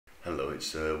Hello,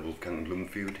 it's Wolfgang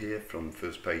Bloomfield here from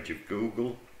First Page of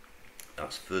Google.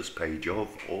 That's first page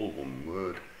of, all one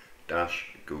word,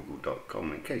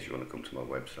 -google.com, in case you want to come to my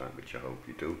website, which I hope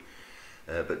you do.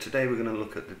 But today we're going to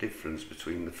look at the difference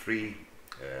between the free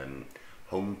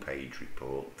homepage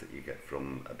report that you get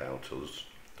from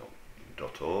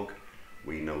aboutus.org,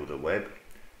 We Know the Web,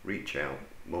 Reach Out,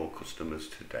 More Customers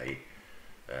Today,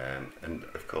 and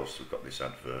of course we've got this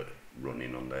advert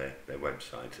running on their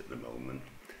website at the moment.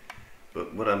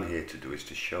 But what I'm here to do is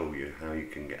to show you how you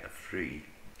can get a free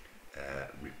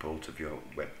report of your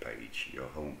web page, your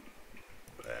home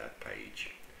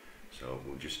page. So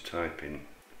we'll just type in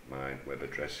my web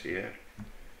address here,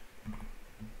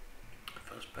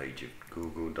 first page of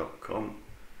google.com,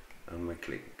 and we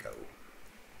click go.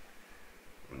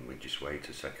 And we just wait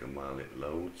a second while it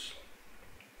loads.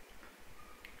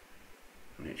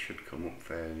 And it should come up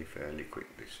fairly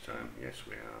quick this time. Yes,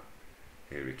 we are.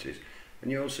 Here it is. And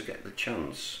you also get the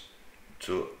chance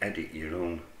to edit your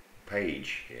own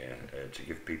page here to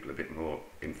give people a bit more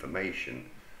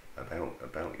information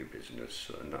about your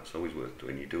business, and that's always worth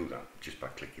doing. You do that just by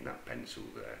clicking that pencil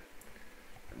there,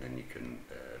 and then you can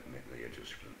make the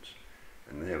adjustments.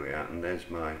 And there we are, and there's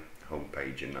my home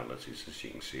page analysis. As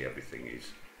you can see, everything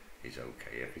is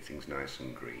okay, everything's nice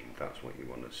and green. That's what you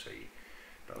want to see.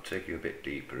 But I'll take you a bit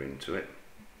deeper into it.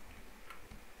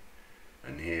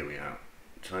 And here we are.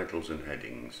 Titles and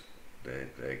headings,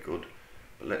 they're good,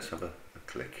 but let's have a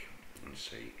click and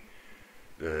see.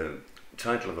 The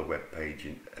title of a web page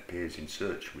appears in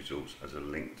search results as a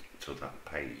link to that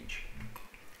page.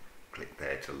 Click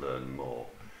there to learn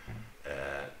more.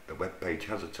 The web page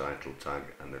has a title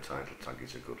tag, and the title tag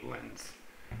is a good length.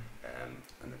 And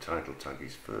the title tag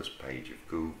is first page of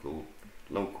Google,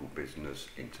 local business,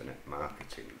 internet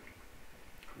marketing.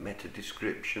 Meta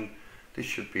description. This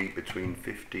should be between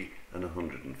 50 and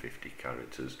 150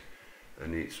 characters,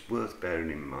 and it's worth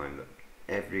bearing in mind that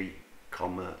every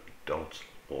comma, dot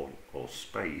or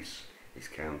space is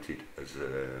counted as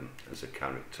a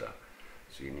character,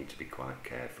 so you need to be quite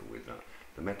careful with that.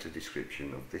 The meta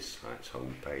description of this site's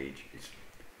home page is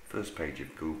first page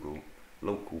of Google,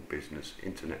 local business,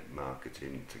 internet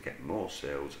marketing to get more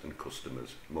sales and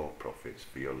customers, more profits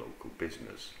for your local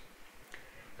business.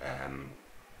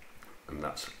 And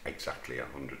that's exactly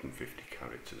 150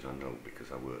 characters, I know, because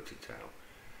I worked it out.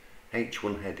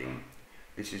 H1 heading,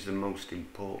 this is the most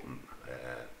important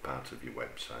part of your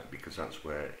website, because that's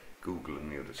where Google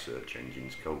and the other search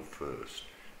engines go first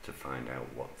to find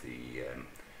out what the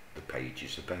page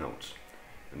is about.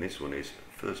 And this one is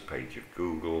first page of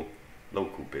Google,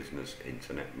 local business,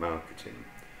 internet marketing.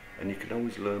 And you can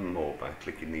always learn more by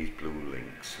clicking these blue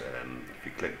links. If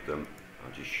you click them,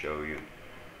 I'll just show you,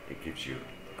 it gives you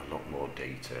a lot more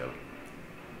detail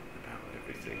about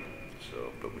everything.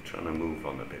 So, but we're trying to move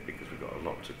on a bit because we've got a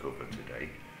lot to cover today.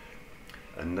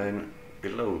 And then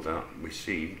below that we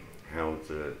see how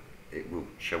it will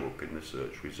show up in the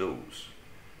search results.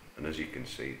 And as you can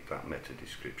see, that meta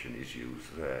description is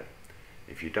used there.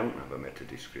 If you don't have a meta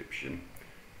description,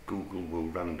 Google will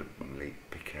randomly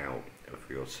pick out of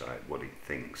your site what it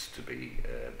thinks to be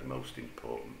the most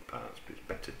important parts, but it's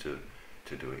better to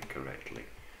do it correctly.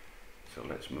 So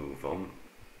let's move on.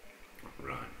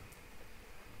 Right,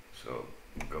 so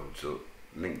we'll go to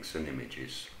links and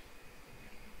images.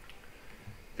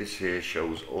 This here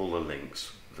shows all the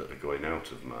links that are going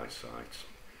out of my site,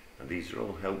 and these are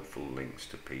all helpful links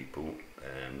to people,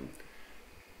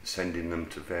 sending them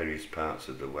to various parts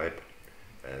of the web,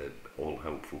 all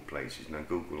helpful places. Now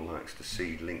Google likes to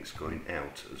see links going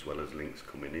out as well as links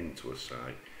coming into a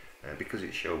site, because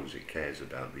it shows it cares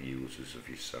about the users of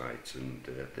your site, and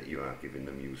that you are giving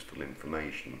them useful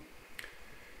information.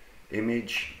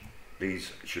 Image,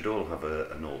 these should all have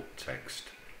an alt text.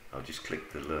 I'll just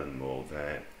click the learn more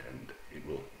there, and it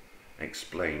will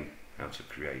explain how to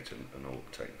create an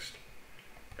alt text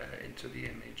into the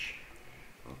image.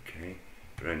 Okay,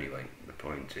 but anyway, the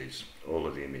point is all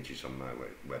of the images on my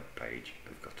web page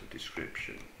have got a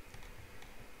description.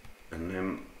 And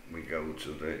then we go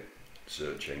to the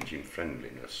search engine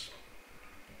friendliness.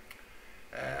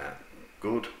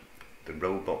 Good. The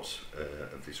robots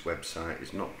of this website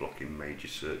is not blocking major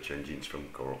search engines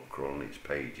from crawling its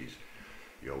pages.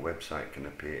 Your website can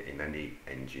appear in any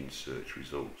engine search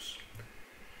results.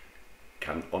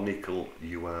 Canonical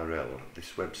URL.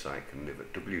 This website can live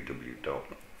at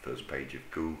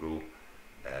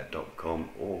www.firstpageofgoogle.com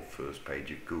or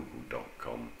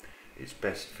firstpageofgoogle.com. It's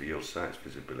best for your site's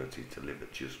visibility to live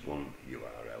at just one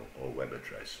URL or web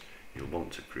address. You'll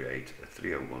want to create a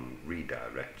 301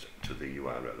 redirect to the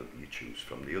URL that you choose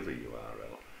from the other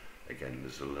URL. Again,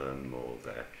 there's a learn more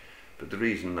there. But the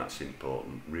reason that's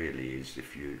important really is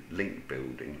if you're link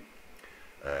building,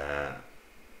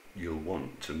 you'll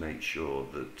want to make sure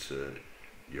that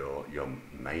your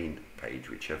main page,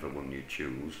 whichever one you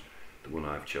choose, the one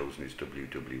I've chosen is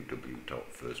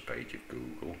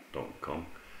www.firstpageofgoogle.com.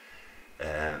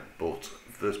 But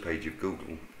first page of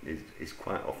Google is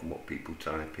quite often what people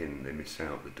type in. They miss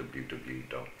out the www.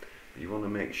 But you want to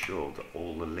make sure that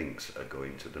all the links are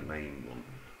going to the main one.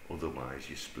 Otherwise,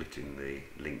 you're splitting the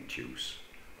link juice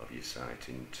of your site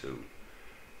in two.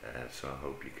 So I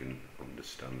hope you can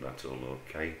understand that all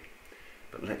okay.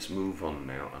 But let's move on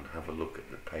now and have a look at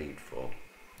the paid for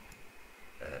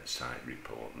site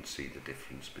report and see the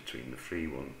difference between the free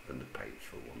one and the paid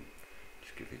for one.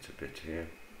 Just give it a bit here.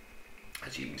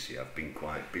 As you can see, I've been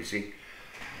quite busy.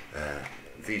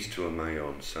 These two are my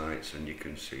own sites, and you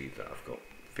can see that I've got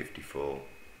 54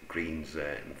 greens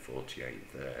there and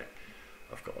 48 there.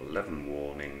 I've got 11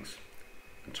 warnings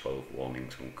and 12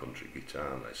 warnings on country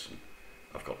guitar lesson.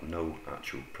 I've got no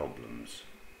actual problems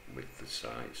with the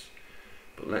sites.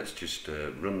 But let's just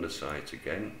run the site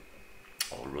again,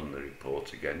 or run the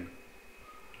report again.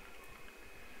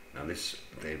 Now this,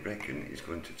 they reckon, is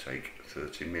going to take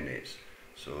 30 minutes.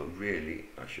 So really,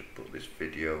 I should put this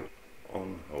video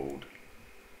on hold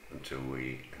until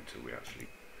we actually...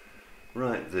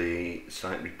 Right, the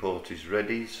site report is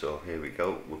ready, so here we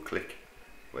go. We'll click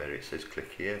where it says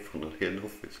click here. Funnily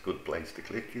enough, it's a good place to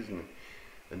click, isn't it?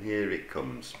 And here it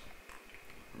comes.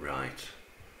 Right,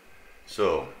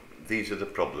 so these are the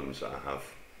problems that I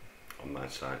have on my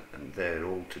site, and they're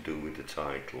all to do with the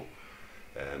title.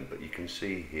 But you can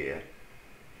see here,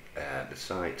 the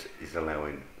site is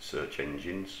allowing search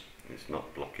engines. It's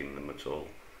not blocking them at all.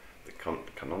 The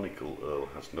canonical URL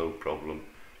has no problem.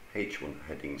 H1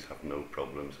 headings have no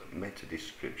problems. Meta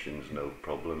descriptions, no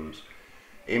problems.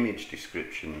 Image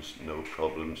descriptions, no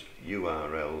problems.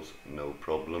 URLs, no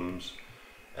problems.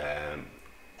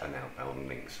 And outbound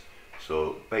links.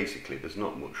 So basically, there's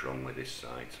not much wrong with this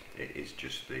site. It is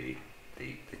just the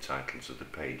titles of the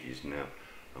pages. Now,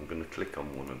 I'm going to click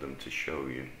on one of them to show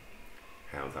you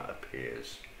how that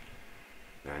appears.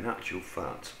 Now, in actual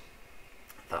fact,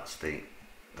 that's the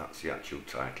actual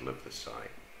title of the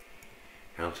site.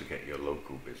 How to get your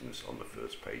local business on the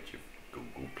first page of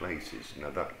Google Places. Now,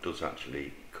 that does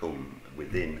actually come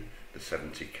within the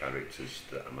 70 characters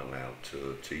that I'm allowed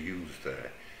to use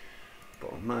there.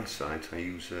 But on my site, I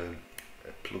use a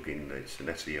plugin. It's an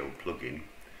S.E.O plugin,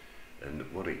 and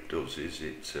what it does is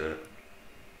it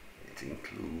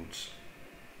includes,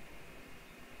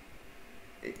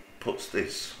 it puts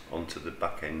this onto the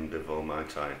back end of all my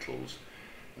titles.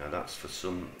 Now that's for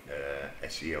some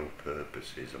S.E.O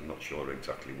purposes. I'm not sure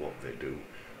exactly what they do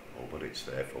or what it's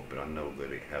there for, but I know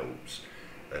that it helps,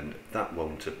 and that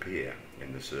won't appear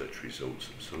in the search results.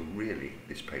 So really,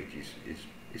 this page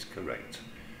is correct.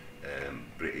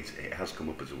 But it has come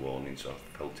up as a warning, so I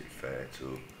felt it fair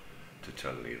to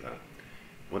tell you that.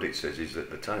 What it says is that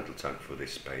the title tag for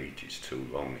this page is too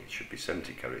long. It should be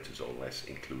 70 characters or less,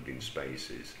 including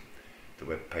spaces. The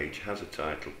web page has a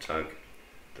title tag.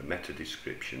 The meta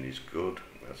description is good,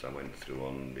 as I went through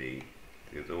on the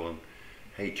other one.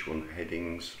 H1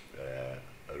 headings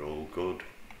are all good.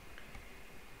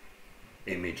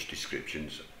 Image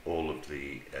descriptions, all of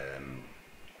the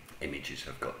images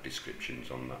have got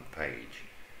descriptions on that page.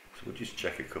 So we'll just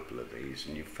check a couple of these,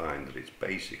 and you find that it's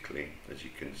basically, as you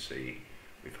can see,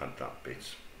 we've had that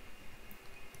bit,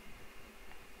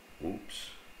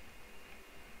 oops,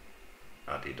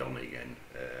 added on again,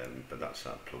 but that's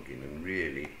that plugin. And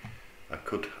really, I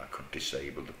could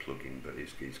disable the plugin, but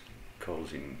it's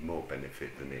causing more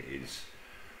benefit than it is.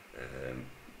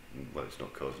 Well, it's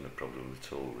not causing a problem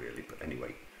at all, really. But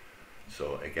anyway.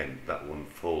 So again, that one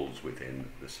falls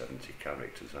within the 70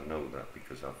 characters. I know that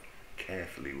because I've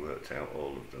carefully worked out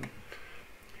all of them.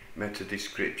 Meta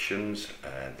descriptions.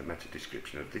 The meta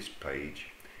description of this page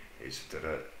is that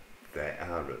there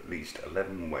are at least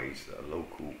 11 ways that a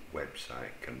local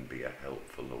website can be a help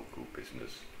for local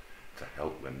business to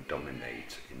help them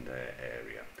dominate in their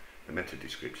area. The meta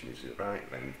description is the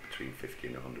right length between 50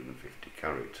 and 150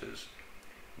 characters.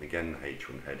 And again,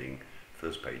 H1 heading,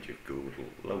 first page of Google,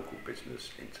 local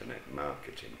business, internet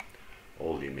marketing.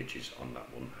 All the images on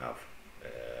that one have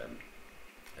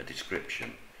a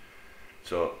description.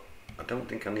 So I don't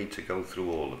think I need to go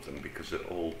through all of them because they're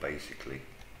all basically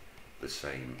the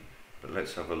same. But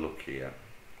let's have a look here.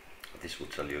 This will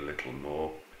tell you a little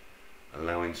more.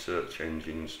 Allowing search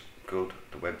engines, good.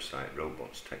 The website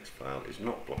robots text file is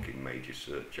not blocking major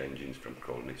search engines from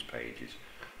crawling its pages.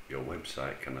 Your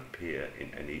website can appear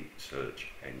in any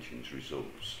search engine's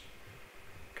results.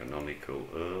 Canonical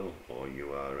URL or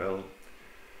URL.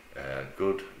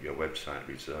 Good, your website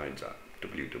resides at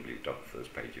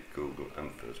www.firstpageofgoogle,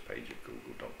 and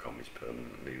firstpageofgoogle.com is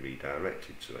permanently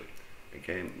redirected to it.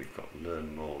 Again, we've got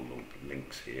learn more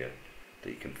links here that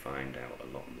you can find out a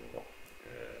lot more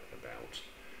about.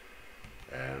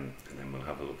 And then we'll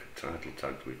have a look at title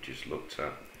tags we've just looked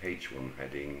at, H1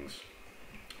 headings.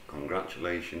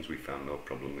 Congratulations, we found no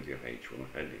problem with your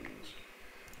H1 headings.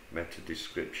 Meta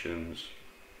descriptions.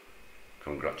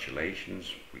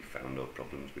 Congratulations, we found no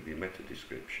problems with your meta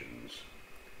descriptions.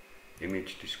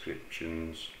 Image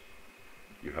descriptions.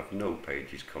 You have no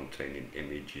pages containing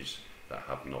images that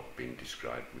have not been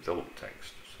described with alt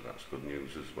text, so that's good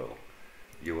news as well.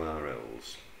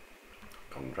 URLs.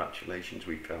 Congratulations,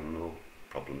 we found no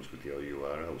problems with your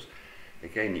URLs.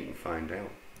 Again, you can find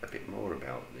out a bit more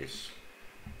about this.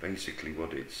 Basically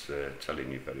what it's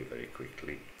telling you very, very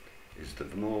quickly is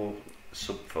that the more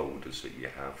subfolders that you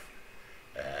have,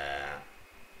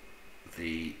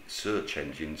 the search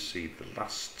engines see the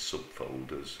last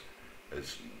subfolders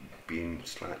as being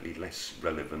slightly less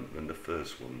relevant than the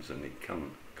first ones, and it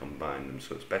can combine them,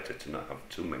 so it's better to not have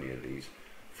too many of these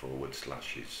forward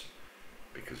slashes,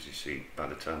 because you see, by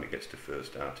the time it gets to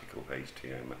first article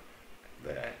HTML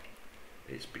there,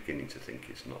 it's beginning to think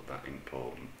it's not that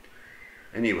important.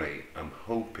 Anyway, I'm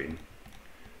hoping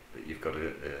that you've got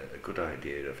a good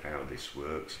idea of how this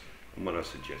works, and what I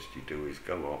suggest you do is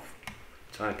go off,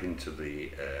 type into the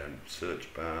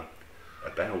search bar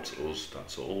about us,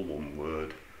 that's all one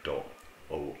word,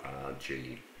 .org,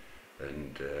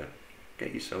 and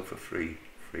get yourself a free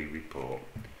report.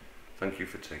 Thank you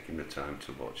for taking the time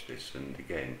to watch this, and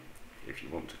again, if you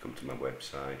want to come to my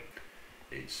website,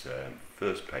 it's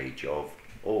first page of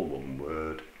all one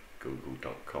word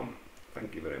google.com.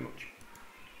 Thank you very much.